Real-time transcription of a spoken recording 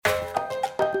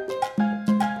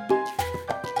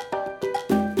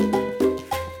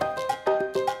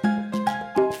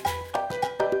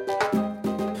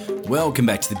Welcome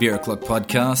back to the Beer O'Clock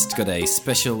podcast. Got a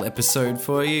special episode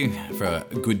for you for a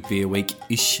good beer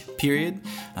week-ish period.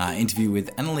 Interview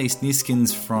with Annalise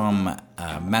Niskins from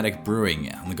Maddock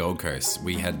Brewing on the Gold Coast.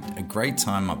 We had a great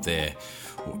time up there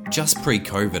just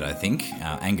pre-COVID, I think,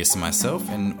 Angus and myself,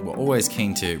 and we're always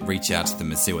keen to reach out to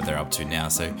them and see what they're up to now.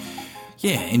 So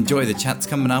yeah, enjoy the chats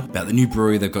coming up about the new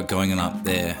brewery they've got going on up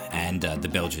there and the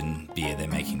Belgian beer they're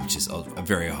making, which is of a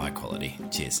very high quality.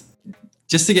 Cheers.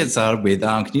 Just to get started with,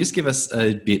 can you just give us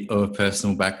a bit of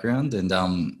personal background and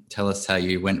tell us how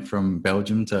you went from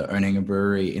Belgium to owning a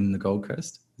brewery in the Gold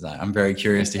Coast? I'm very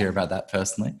curious to hear about that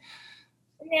personally.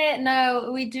 Yeah,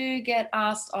 no, we do get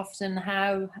asked often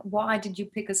why did you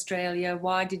pick Australia?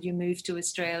 Why did you move to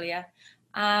Australia?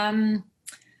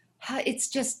 It's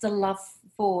just the love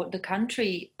for the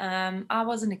country. I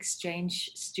was an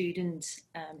exchange student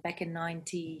back in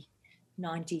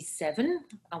 1997.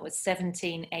 I was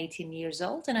 17, 18 years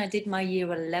old, and I did my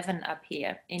year 11 up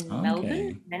here in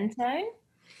Melbourne,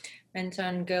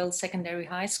 Mentone Girls Secondary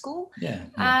High School.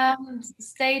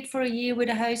 Stayed for a year with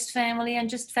a host family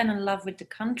and just fell in love with the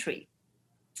country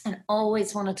and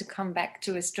always wanted to come back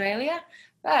to Australia.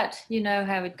 But you know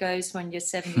how it goes when you're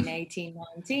 17, 18,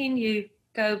 19. You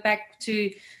go back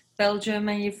to Belgium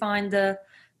and you find the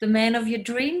man of your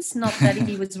dreams. Not that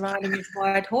he was riding his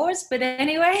white horse, but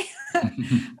anyway.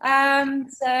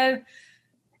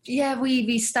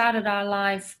 We started our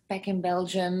life back in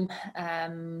Belgium,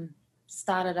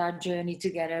 started our journey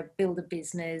together, build a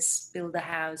business, build a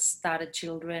house, started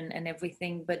children and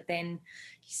everything. But then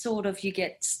you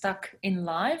get stuck in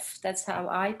life. That's how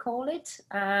I call it.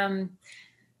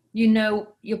 You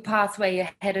know your pathway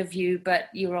ahead of you, but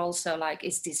you're also like,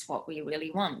 is this what we really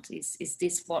want? Is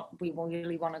this what we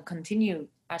really want to continue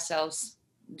ourselves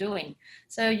doing?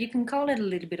 So you can call it a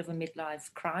little bit of a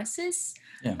midlife crisis.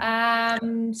 I've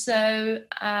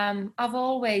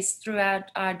always, throughout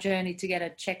our journey together,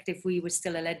 checked if we were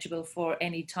still eligible for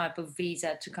any type of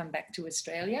visa to come back to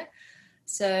Australia.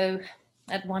 So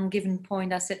at one given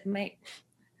point, I said, mate,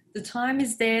 the time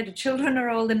is there. The children are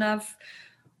old enough.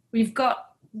 We've got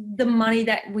the money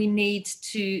that we need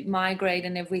to migrate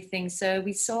and everything. So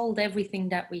we sold everything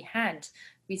that we had.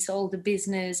 We sold the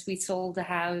business, we sold the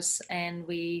house, and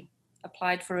we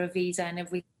applied for a visa and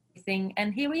everything.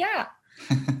 And here we are,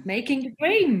 making the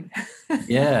dream.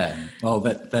 Yeah, well,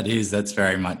 that's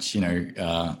very much,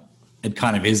 it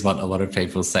kind of is what a lot of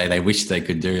people say they wish they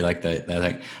could do. Like they're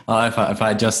like, oh, if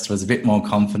I just was a bit more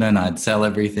confident, I'd sell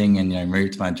everything and move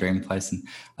to my dream place. And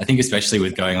I think especially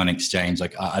with going on exchange,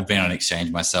 like I've been on exchange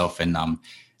myself, and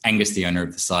Angus, the owner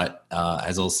of the site,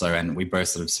 has also, and we both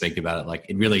sort of speak about it. Like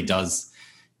it really does.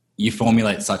 You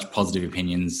formulate such positive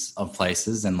opinions of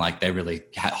places, and like they really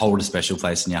hold a special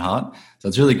place in your heart. So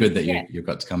it's really good that you've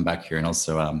got to come back here, and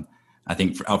also. I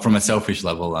think from a selfish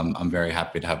level, I'm very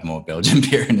happy to have more Belgian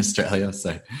beer in Australia.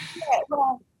 So,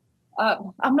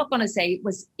 I'm not going to say it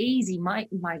was easy.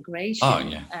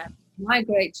 Migration,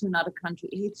 migrate to another country.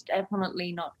 It's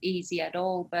definitely not easy at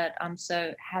all. But I'm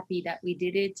so happy that we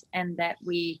did it and that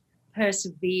we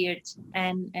persevered.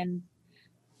 And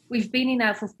we've been in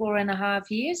now for 4.5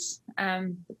 years.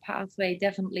 The pathway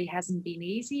definitely hasn't been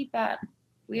easy, but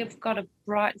we have got a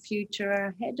bright future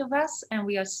ahead of us, and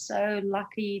we are so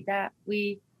lucky that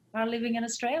we are living in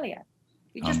Australia.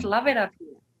 We just love it up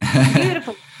here.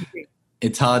 Beautiful country.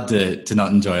 It's hard to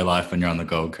not enjoy life when you're on the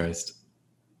Gold Coast.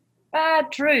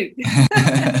 True.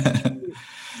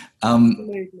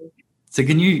 Absolutely. So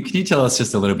can you tell us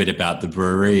just a little bit about the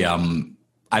brewery? I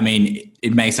mean,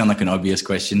 it may sound like an obvious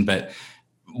question, but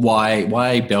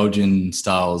why Belgian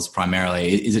styles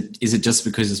primarily? Is it just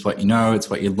because it's what you know, it's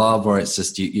what you love, or it's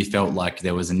just you felt like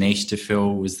there was a niche to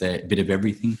fill? Was there a bit of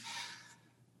everything?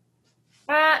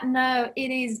 No,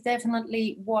 it is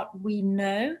definitely what we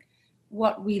know,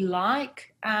 what we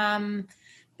like.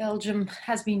 Belgium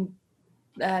has been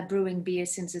brewing beer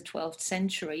since the 12th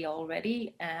century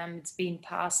already. It's been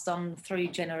passed on through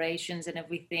generations and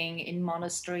everything in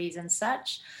monasteries and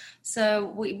such. So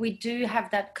we do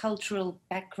have that cultural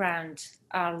background,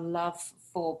 our love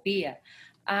for beer.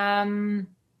 And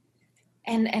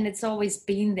it's always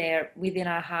been there within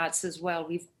our hearts as well.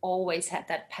 We've always had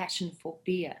that passion for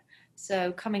beer.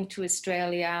 So coming to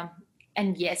Australia,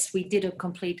 and yes, we did a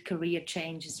complete career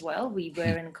change as well. We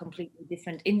were in a completely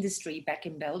different industry back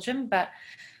in Belgium, but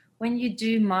when you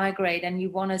do migrate and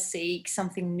you want to seek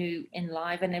something new in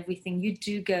life and everything, you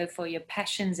do go for your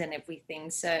passions and everything.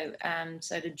 So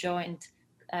the joint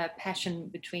passion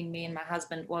between me and my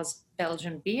husband was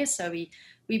Belgian beer. So we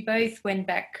both went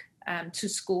back to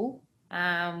school.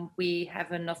 We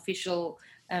have an official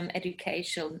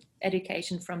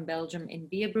education from Belgium in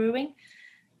beer brewing.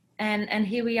 And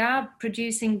here we are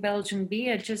producing Belgian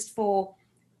beer just for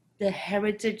the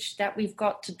heritage that we've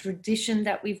got, the tradition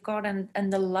that we've got,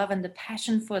 and the love and the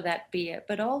passion for that beer.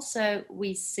 But also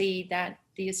we see that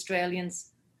the Australians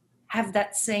have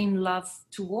that same love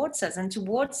towards us and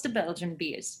towards the Belgian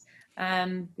beers.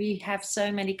 We have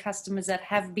so many customers that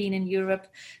have been in Europe,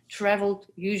 traveled,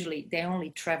 usually they only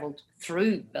traveled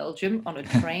through Belgium on a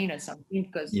train or something,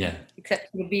 because except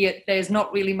for the beer, there's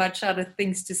not really much other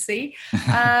things to see.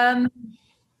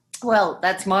 Well,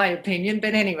 that's my opinion,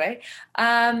 but anyway,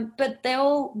 but they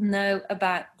all know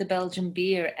about the Belgian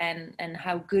beer and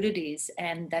how good it is,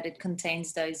 and that it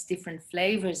contains those different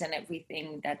flavors and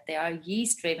everything, that they are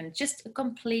yeast driven, just a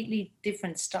completely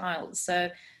different style. So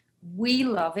we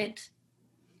love it.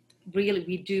 Really,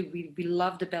 we do. We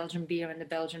love the Belgian beer and the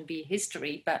Belgian beer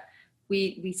history, but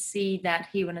we see that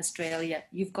here in Australia,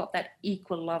 you've got that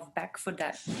equal love back for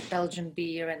that Belgian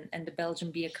beer and the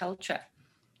Belgian beer culture.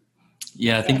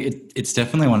 Yeah, I think it's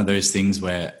definitely one of those things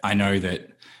where I know that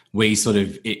we sort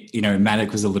of,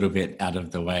 Madoc was a little bit out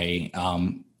of the way.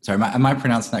 Sorry, am I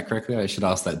pronouncing that correctly? I should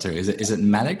ask that too. Is it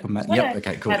Madoc or Yep.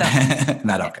 Okay, cool.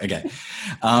 Madoc. Okay.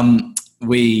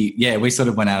 We sort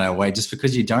of went out our way just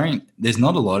because there's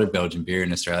not a lot of Belgian beer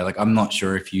in Australia. Like, I'm not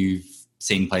sure if you've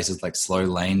seen places like Slow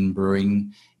Lane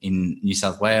Brewing in New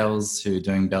South Wales who are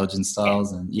doing Belgian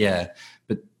styles,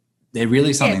 but they're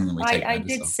really something that we take notice of. I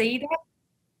did see that.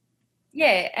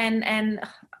 Yeah, and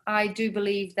I do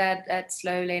believe that at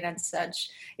Slow Lane and such,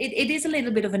 it is a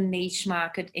little bit of a niche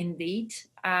market indeed.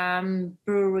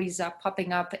 Breweries are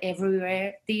popping up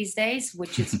everywhere these days,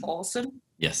 which is awesome.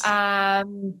 Yes.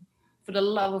 For the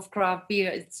love of craft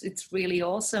beer, it's really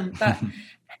awesome. But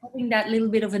having that little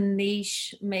bit of a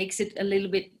niche makes it a little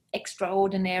bit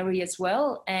extraordinary as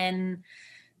well. And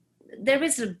there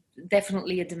is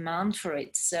definitely a demand for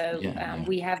it. So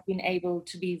we have been able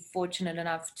to be fortunate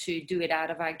enough to do it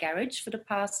out of our garage for the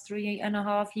past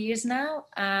 3.5 years now.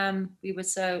 We were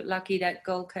so lucky that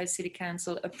Gold Coast City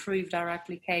Council approved our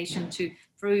application to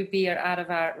brew beer out of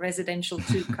our residential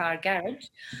 2-car garage.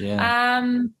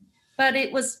 But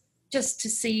it was just to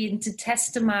see and to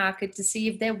test the market, to see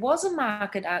if there was a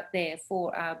market out there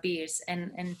for our beers.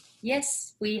 And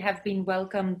yes, we have been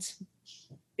welcomed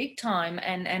big time,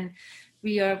 and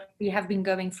we have been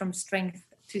going from strength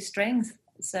to strength.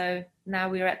 So now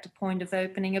we're at the point of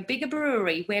opening a bigger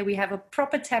brewery where we have a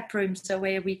proper tap room, so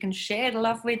where we can share the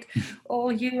love with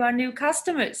all you, our new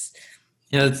customers.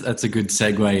 Yeah, that's a good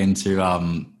segue into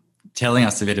telling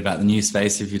us a bit about the new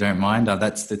space, if you don't mind.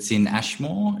 That's in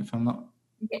Ashmore, if I'm not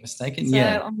mistaken. So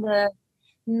on the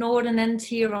northern end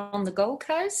here on the Gold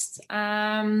Coast.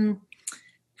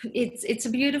 It's a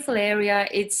beautiful area.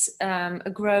 It's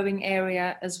a growing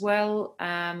area as well.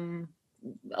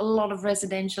 A lot of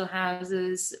residential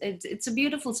houses. It's a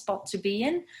beautiful spot to be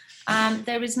in.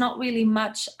 There is not really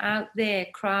much out there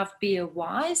craft beer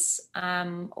wise.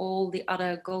 All the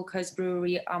other Gold Coast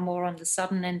brewery are more on the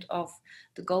southern end of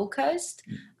the Gold Coast.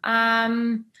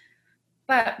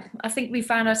 But I think we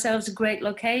found ourselves a great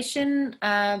location,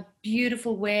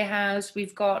 beautiful warehouse.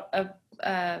 We've got a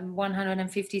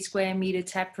 150 square meter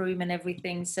tap room and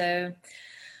everything. So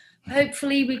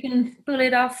hopefully we can pull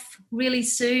it off really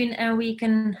soon, and we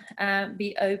can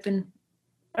be open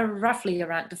roughly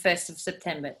around the 1st of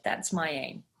September. That's my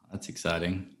aim. That's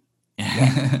exciting.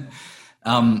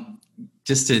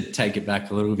 Just to take it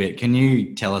back a little bit, can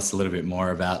you tell us a little bit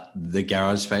more about the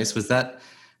garage space? Was that...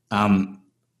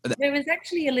 there was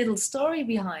actually a little story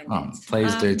behind it.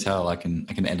 Please do tell. I can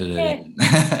edit it in.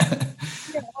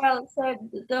 Well, so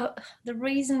the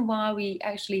reason why we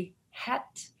actually had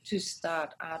to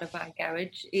start out of our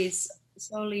garage is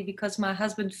solely because my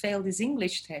husband failed his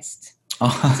English test.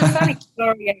 It's a funny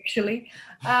story, actually.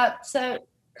 So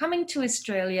coming to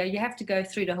Australia, you have to go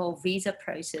through the whole visa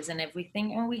process and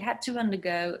everything, and we had to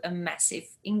undergo a massive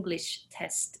English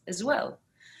test as well.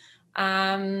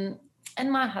 And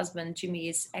my husband, Jimmy,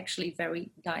 is actually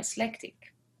very dyslexic.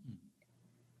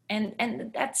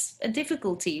 And that's a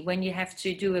difficulty when you have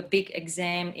to do a big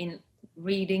exam in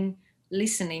reading,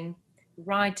 listening,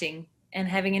 writing, and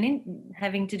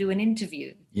having to do an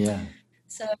interview. Yeah.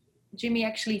 So Jimmy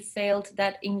actually failed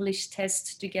that English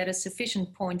test to get a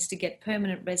sufficient points to get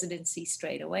permanent residency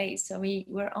straight away. So we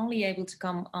were only able to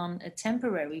come on a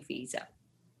temporary visa.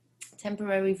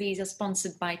 Temporary visa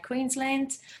sponsored by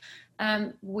Queensland,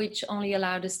 which only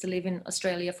allowed us to live in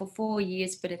Australia for 4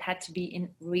 years, but it had to be in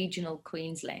regional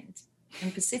Queensland.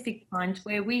 And Pacific Point,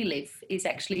 where we live, is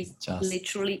actually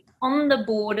literally on the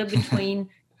border between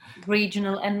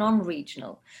regional and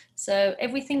non-regional. So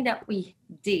everything that we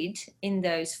did in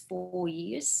those 4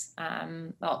 years,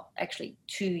 well, actually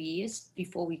 2 years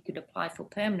before we could apply for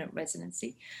permanent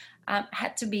residency,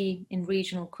 had to be in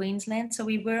regional Queensland. So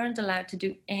we weren't allowed to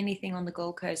do anything on the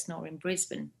Gold Coast nor in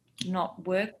Brisbane, not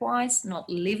work-wise, not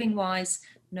living-wise,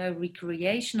 no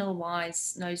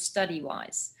recreational-wise, no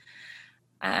study-wise.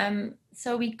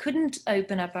 So we couldn't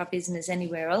open up our business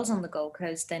anywhere else on the Gold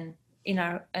Coast than in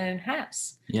our own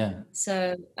house. Yeah.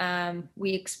 So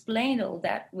we explained all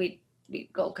that with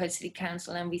Gold Coast City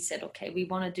Council, and we said, okay, we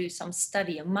want to do some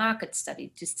study, a market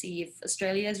study, to see if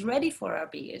Australia is ready for our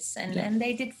beers. And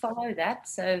they did follow that.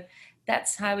 So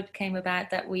that's how it came about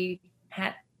that we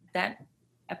had that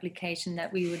application,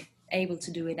 that we were able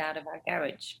to do it out of our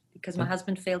garage, because my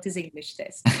husband failed his English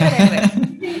test. But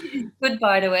anyway, good,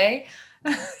 by the way.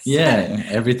 Yeah,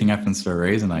 everything happens for a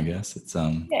reason, I guess. It's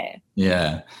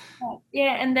yeah.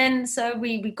 And then so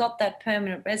we got that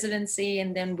permanent residency,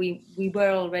 and then we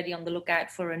were already on the lookout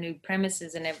for a new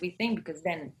premises and everything, because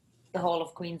then the whole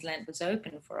of Queensland was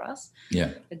open for us.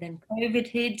 Yeah. But then COVID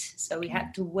hit, so we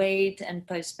had to wait and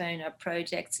postpone our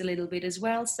projects a little bit as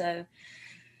well. So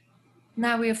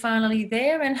now we are finally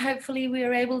there, and hopefully we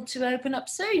are able to open up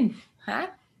soon. Huh?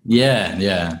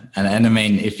 Yeah. And I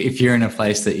mean, if you're in a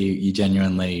place that you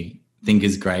genuinely think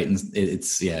is great, and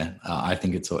I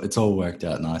think it's all worked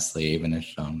out nicely, even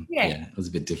if it was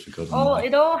a bit difficult.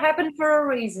 It all happened for a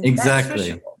reason.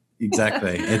 Exactly. That's for sure.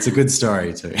 Exactly. It's a good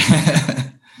story too.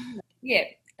 Yeah.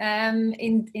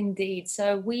 Indeed.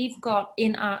 So we've got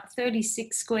in our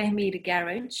 36 square meter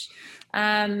garage,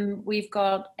 we've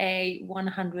got a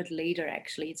 100 litre,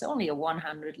 actually. It's only a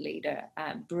 100 litre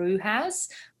brew house,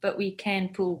 but we can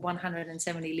pull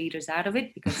 170 litres out of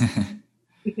it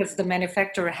because the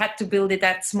manufacturer had to build it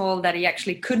that small, that he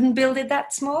actually couldn't build it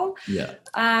that small. Yeah.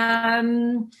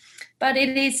 But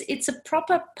it's a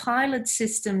proper pilot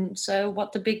system. So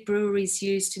what the big breweries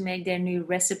use to make their new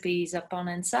recipes upon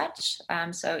and such.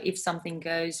 So if something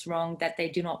goes wrong, that they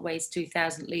do not waste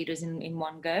 2,000 litres in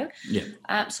one go.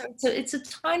 Yeah. So it's a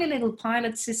tiny little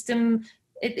pilot system.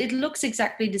 It looks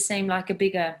exactly the same like a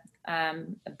bigger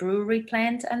a brewery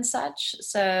plant and such.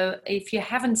 So if you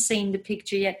haven't seen the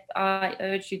picture yet, I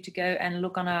urge you to go and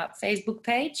look on our Facebook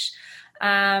page.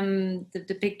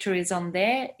 The picture is on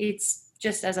there. It's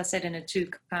just, as I said, in a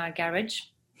 2-car garage,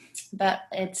 but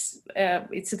it's a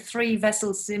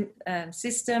 3-vessel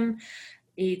system.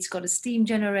 It's got a steam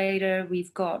generator.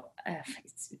 We've got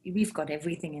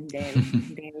everything in there.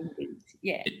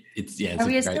 Yeah. It's a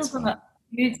great spot.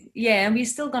 And we're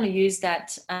still going to use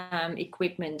that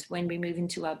equipment when we move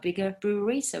into our bigger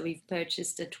brewery. So we've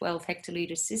purchased a 12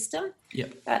 hectoliter system.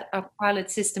 Yep. But our pilot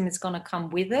system is going to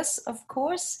come with us, of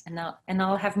course, and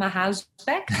I'll have my house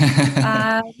back.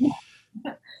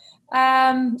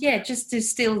 Just to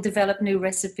still develop new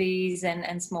recipes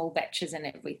and small batches and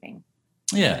everything.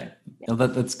 Yeah. Well,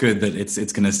 that's good that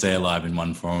it's going to stay alive in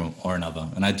one form or another.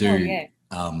 And I do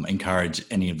encourage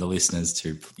any of the listeners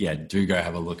to do go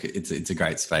have a look. It's a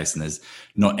great space, and there's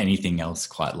not anything else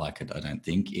quite like it, I don't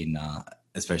think, in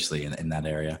especially in that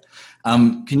area.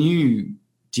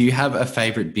 Do you have a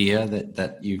favorite beer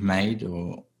that you've made,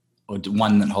 or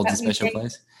one that holds a special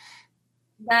place?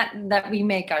 That we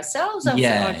make ourselves, or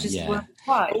just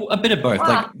worldwide? A bit of both,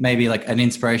 like maybe like an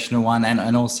inspirational one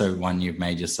and also one you've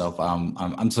made yourself.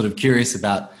 I'm sort of curious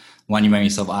about one you made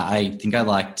yourself. I think I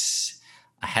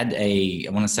had I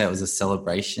want to say it was a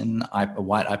Celebration, a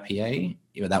white IPA.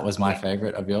 That was my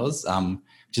favorite of yours,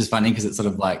 which is funny because it sort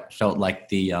of like felt like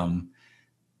the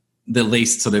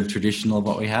least sort of traditional of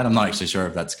what we had. I'm not actually sure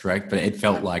if that's correct, but it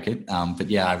felt like it.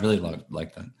 But yeah, I really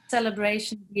like that.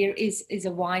 Celebration beer is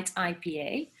a white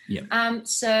IPA. Yeah.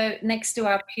 So next to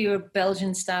our pure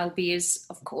Belgian style beers,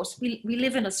 of course, we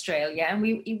live in Australia, and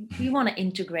we want to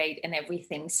integrate and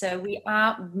everything. So we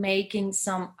are making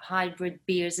some hybrid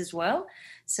beers as well.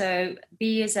 So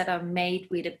beers that are made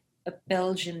with a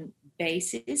Belgian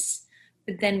basis,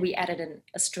 but then we added an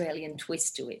Australian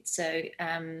twist to it. So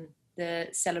the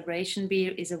Celebration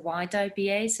beer is a white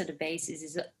IPA, so the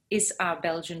basis is our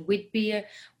Belgian wheat beer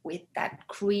with that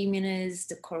creaminess,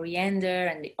 the coriander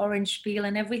and the orange peel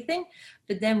and everything.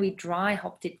 But then we dry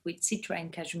hopped it with Citra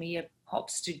and Cashmere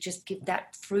hops to just give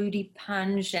that fruity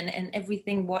punch and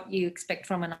everything what you expect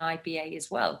from an IPA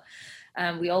as well.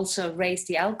 We also raised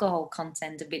the alcohol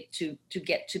content a bit to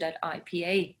get to that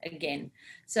IPA again.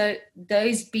 So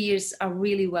those beers are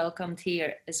really welcomed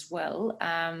here as well.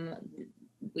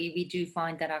 We do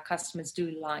find that our customers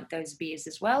do like those beers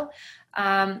as well.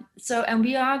 And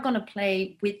we are going to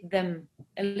play with them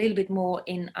a little bit more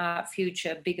in our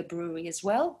future bigger brewery as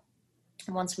well,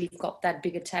 once we've got that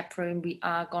bigger tap room, we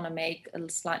are going to make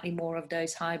slightly more of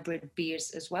those hybrid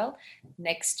beers as well,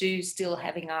 next to still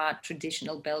having our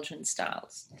traditional Belgian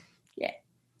styles. Yeah.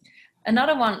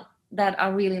 Another one that I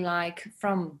really like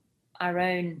from our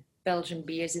own Belgian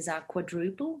beers is our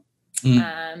quadruple.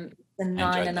 The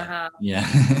 9.5. Yeah.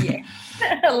 Yeah.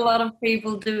 A lot of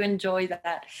people do enjoy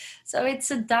that. So it's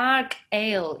a dark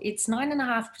ale. It's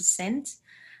 9.5%.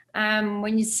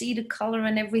 When you see the color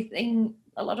and everything,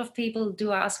 a lot of people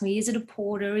do ask me, is it a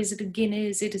porter? Is it a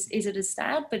Guinness? Is it a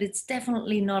stout? But it's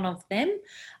definitely none of them.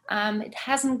 It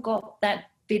hasn't got that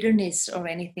bitterness or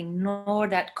anything, nor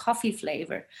that coffee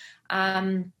flavor.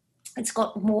 It's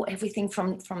got more everything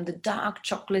from the dark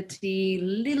chocolatey,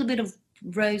 little bit of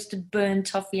roasted burnt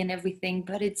toffee and everything,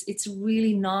 but it's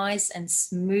really nice and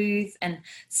smooth and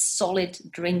solid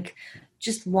drink.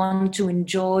 Just one to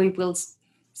enjoy whilst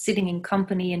sitting in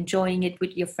company, enjoying it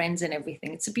with your friends and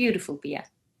everything. It's a beautiful beer.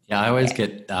 Yeah, I always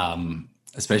get,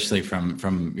 especially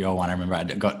from your one, I remember I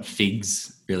got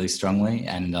figs really strongly,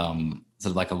 and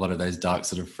sort of like a lot of those dark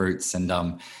sort of fruits, and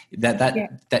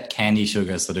that candy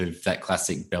sugar, sort of that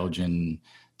classic Belgian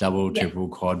double, triple,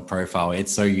 quad profile.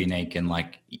 It's so unique, and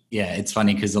like, yeah, it's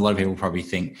funny because a lot of people probably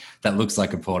think that looks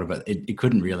like a porter, but it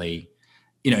couldn't really,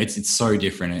 it's so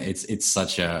different. It's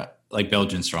such a, like,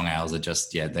 Belgian strong ales are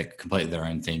just, they're completely their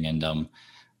own thing, and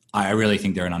I really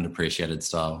think they're an underappreciated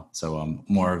style. So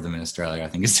more of them in Australia, I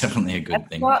think, is definitely a good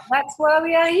thing. That's why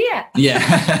we are here.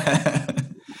 Yeah.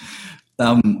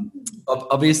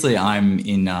 Obviously, I'm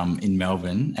in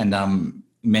Melbourne, and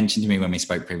mentioned to me when we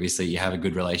spoke previously, you have a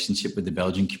good relationship with the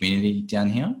Belgian community down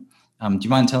here. Do you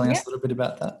mind telling us a little bit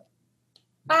about that?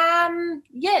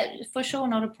 Yeah, for sure,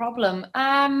 not a problem.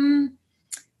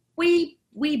 We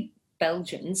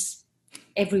Belgians,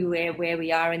 everywhere where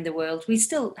we are in the world, we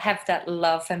still have that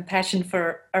love and passion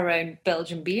for our own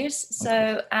Belgian beers.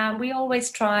 So we always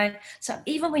try. So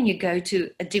even when you go to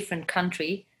a different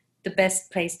country, the best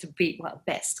place to be,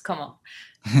 come on,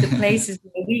 the places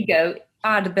where we go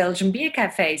are the Belgian beer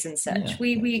cafes and such.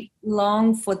 Yeah. We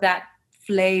long for that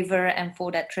flavor and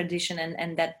for that tradition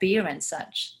and that beer and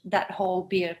such, that whole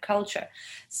beer culture.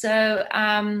 So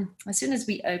as soon as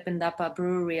we opened up our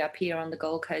brewery up here on the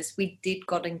Gold Coast, we did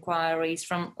got inquiries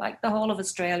from like the whole of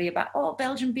Australia about,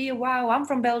 Belgian beer, wow, I'm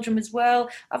from Belgium as well,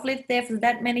 I've lived there for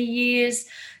that many years,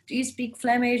 do you speak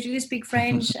Flemish, do you speak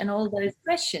French, and all those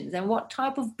questions, and what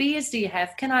type of beers do you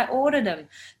have, can I order them?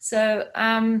 So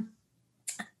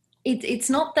it's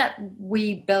not that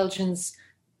we Belgians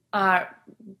are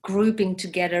grouping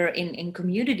together in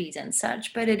communities and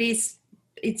such, but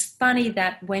it's funny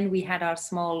that when we had our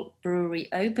small brewery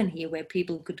open here where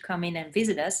people could come in and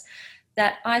visit us,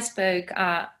 that I spoke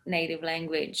our native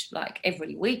language like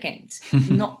every weekend.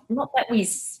 not that we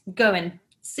go and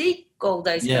seek all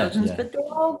those Belgians, but they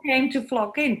all came to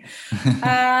flock in.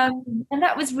 And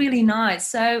that was really nice.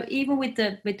 So even with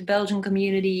the Belgian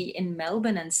community in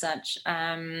Melbourne and such,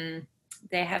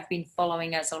 they have been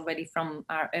following us already from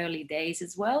our early days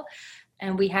as well.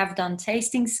 And we have done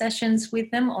tasting sessions with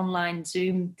them, online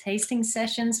Zoom tasting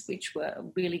sessions, which were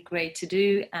really great to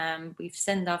do. We've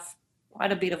sent off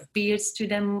quite a bit of beers to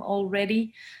them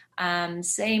already.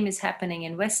 Same is happening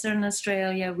in Western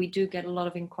Australia. We do get a lot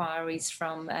of inquiries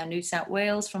from New South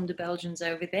Wales, from the Belgians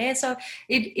over there. So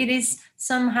it is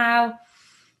somehow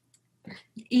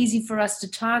easy for us to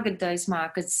target those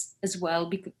markets as well,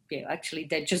 because actually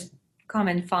they just come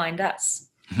and find us.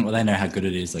 Well, they know how good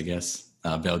it is, I guess.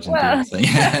 Belgian beer. So,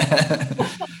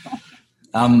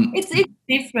 it's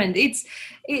different.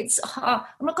 It's I'm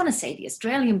not going to say the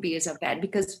Australian beers are bad,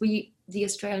 because the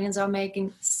Australians are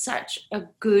making such a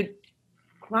good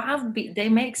craft beer. They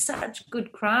make such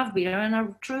good craft beer, and I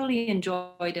truly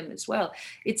enjoy them as well.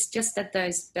 It's just that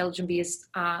those Belgian beers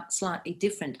are slightly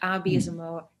different. Our beers are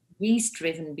more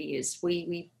yeast-driven beers.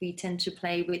 We tend to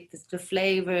play with the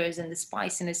flavors and the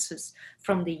spiciness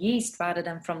from the yeast rather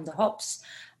than from the hops.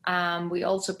 We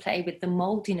also play with the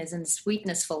maltiness and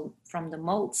sweetness from the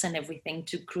malts and everything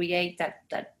to create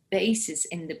that basis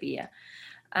in the beer.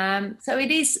 So it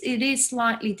is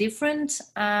slightly different.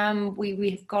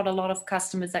 We've got a lot of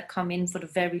customers that come in for the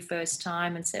very first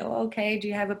time and say, okay, do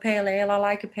you have a pale ale? I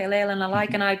like a pale ale and I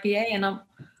like an IPA. And I'm,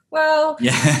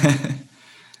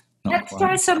 let's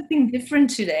try something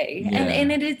different today. Yeah.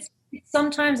 And it's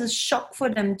sometimes a shock for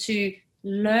them to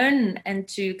learn and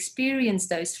to experience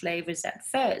those flavors at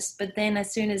first. But then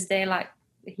as soon as they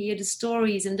hear the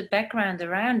stories and the background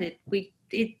around it,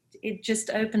 it just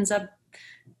opens up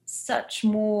such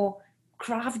more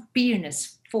craft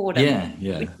beerness for them.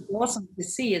 Yeah. Which is awesome to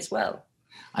see as well.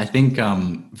 I think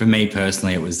for me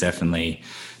personally, it was definitely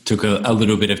took a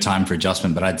little bit of time for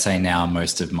adjustment, but I'd say now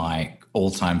most of my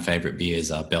all-time favorite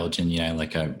beers are Belgian,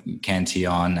 like a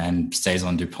Cantillon and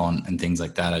Saison Dupont and things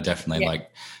like that are definitely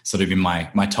like sort of in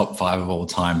my top 5 of all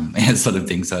time sort of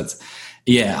thing. So it's,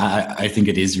 I think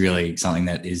it is really something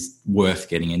that is worth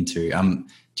getting into.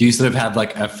 Do you sort of have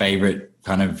like a favorite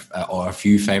kind of, or a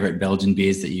few favorite Belgian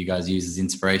beers that you guys use as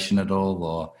inspiration at all?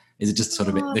 Or is it just sort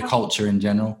of the culture in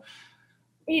general?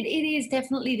 It is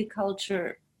definitely the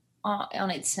culture on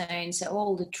its own. So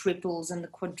all the triples and the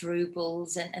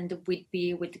quadruples and the wheat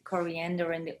beer with the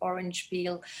coriander and the orange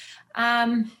peel.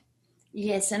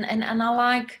 Yes, and I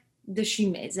like the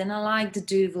Chimets and I like the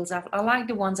Duvels. I like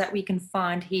the ones that we can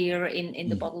find here in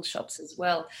the bottle shops as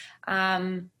well.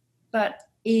 But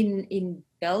in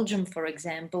Belgium, for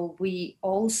example, we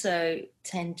also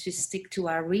tend to stick to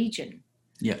our region.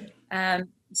 Yeah.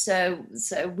 So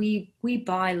we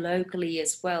buy locally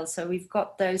as well. So we've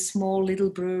got those small little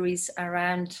breweries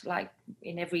around, like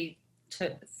in every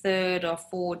third or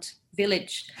fourth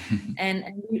village, and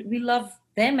we love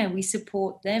them and we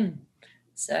support them.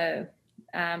 So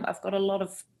I've got a lot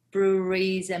of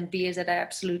breweries and beers that I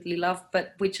absolutely love,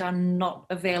 but which are not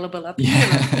available up here.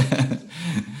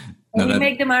 We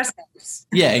make them ourselves.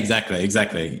 Yeah,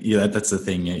 exactly. Yeah, that's the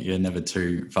thing. You're never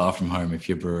too far from home if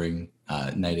you're brewing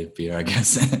native beer, I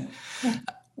guess.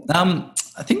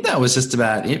 I think that was just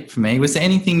about it for me. Was there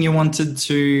anything you wanted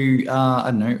to,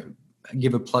 I don't know,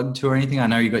 give a plug to or anything? I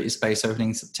know you got your space opening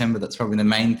in September. That's probably the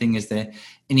main thing. Is there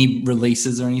any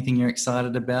releases or anything you're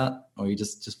excited about, or are you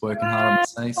just working hard on the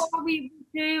space? We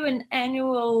do an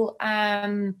annual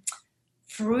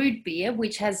fruit beer,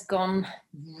 which has gone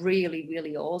really,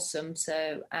 really awesome.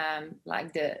 So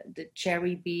like the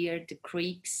cherry beer, the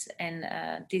Creeks, and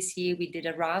this year we did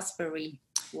a raspberry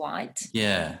white.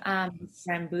 Yeah.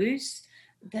 Framboos.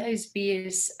 Those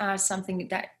beers are something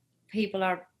that people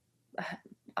are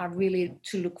really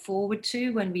to look forward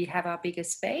to when we have our bigger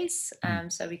space,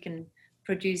 so we can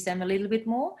produce them a little bit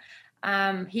more.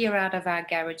 Here out of our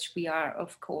garage, we are,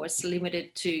 of course,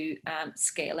 limited to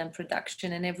scale and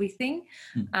production and everything.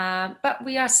 But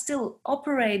we are still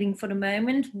operating for the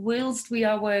moment, whilst we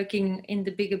are working in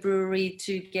the bigger brewery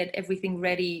to get everything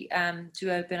ready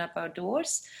to open up our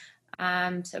doors.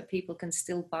 So people can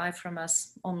still buy from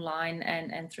us online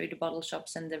and through the bottle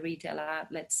shops and the retail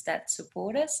outlets that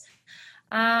support us.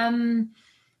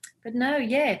 But no,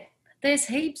 there's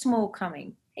heaps more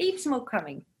coming.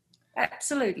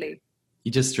 Absolutely.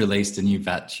 You just released a new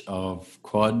batch of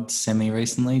Quad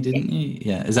semi-recently, didn't you?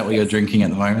 Yeah. Is that what you're drinking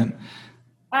at the moment?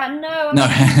 No,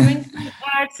 I'm drinking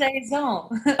our Saison.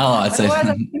 Otherwise I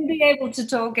wouldn't be able to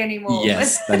talk anymore.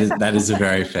 Yes, that is a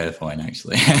very fair point,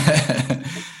 actually.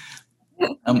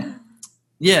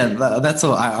 That's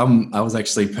all. I was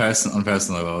actually personally,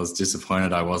 I was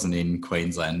disappointed I wasn't in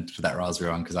Queensland for that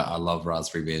raspberry one because I love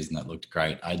raspberry beers and that looked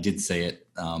great. I did see it.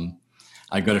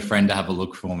 I got a friend to have a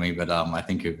look for me, but I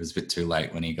think it was a bit too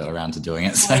late when he got around to doing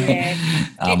it. So,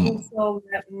 it sold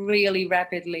really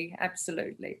rapidly.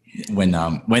 Absolutely. When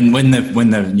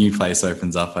the new place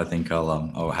opens up, I think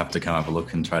I'll have to come have a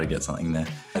look and try to get something there.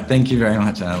 Thank you very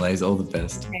much, Annelies. All the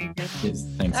best. Okay. Cheers.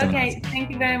 Thanks so much. Okay,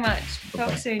 thank you very much.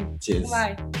 Talk soon. Cheers.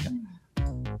 Bye.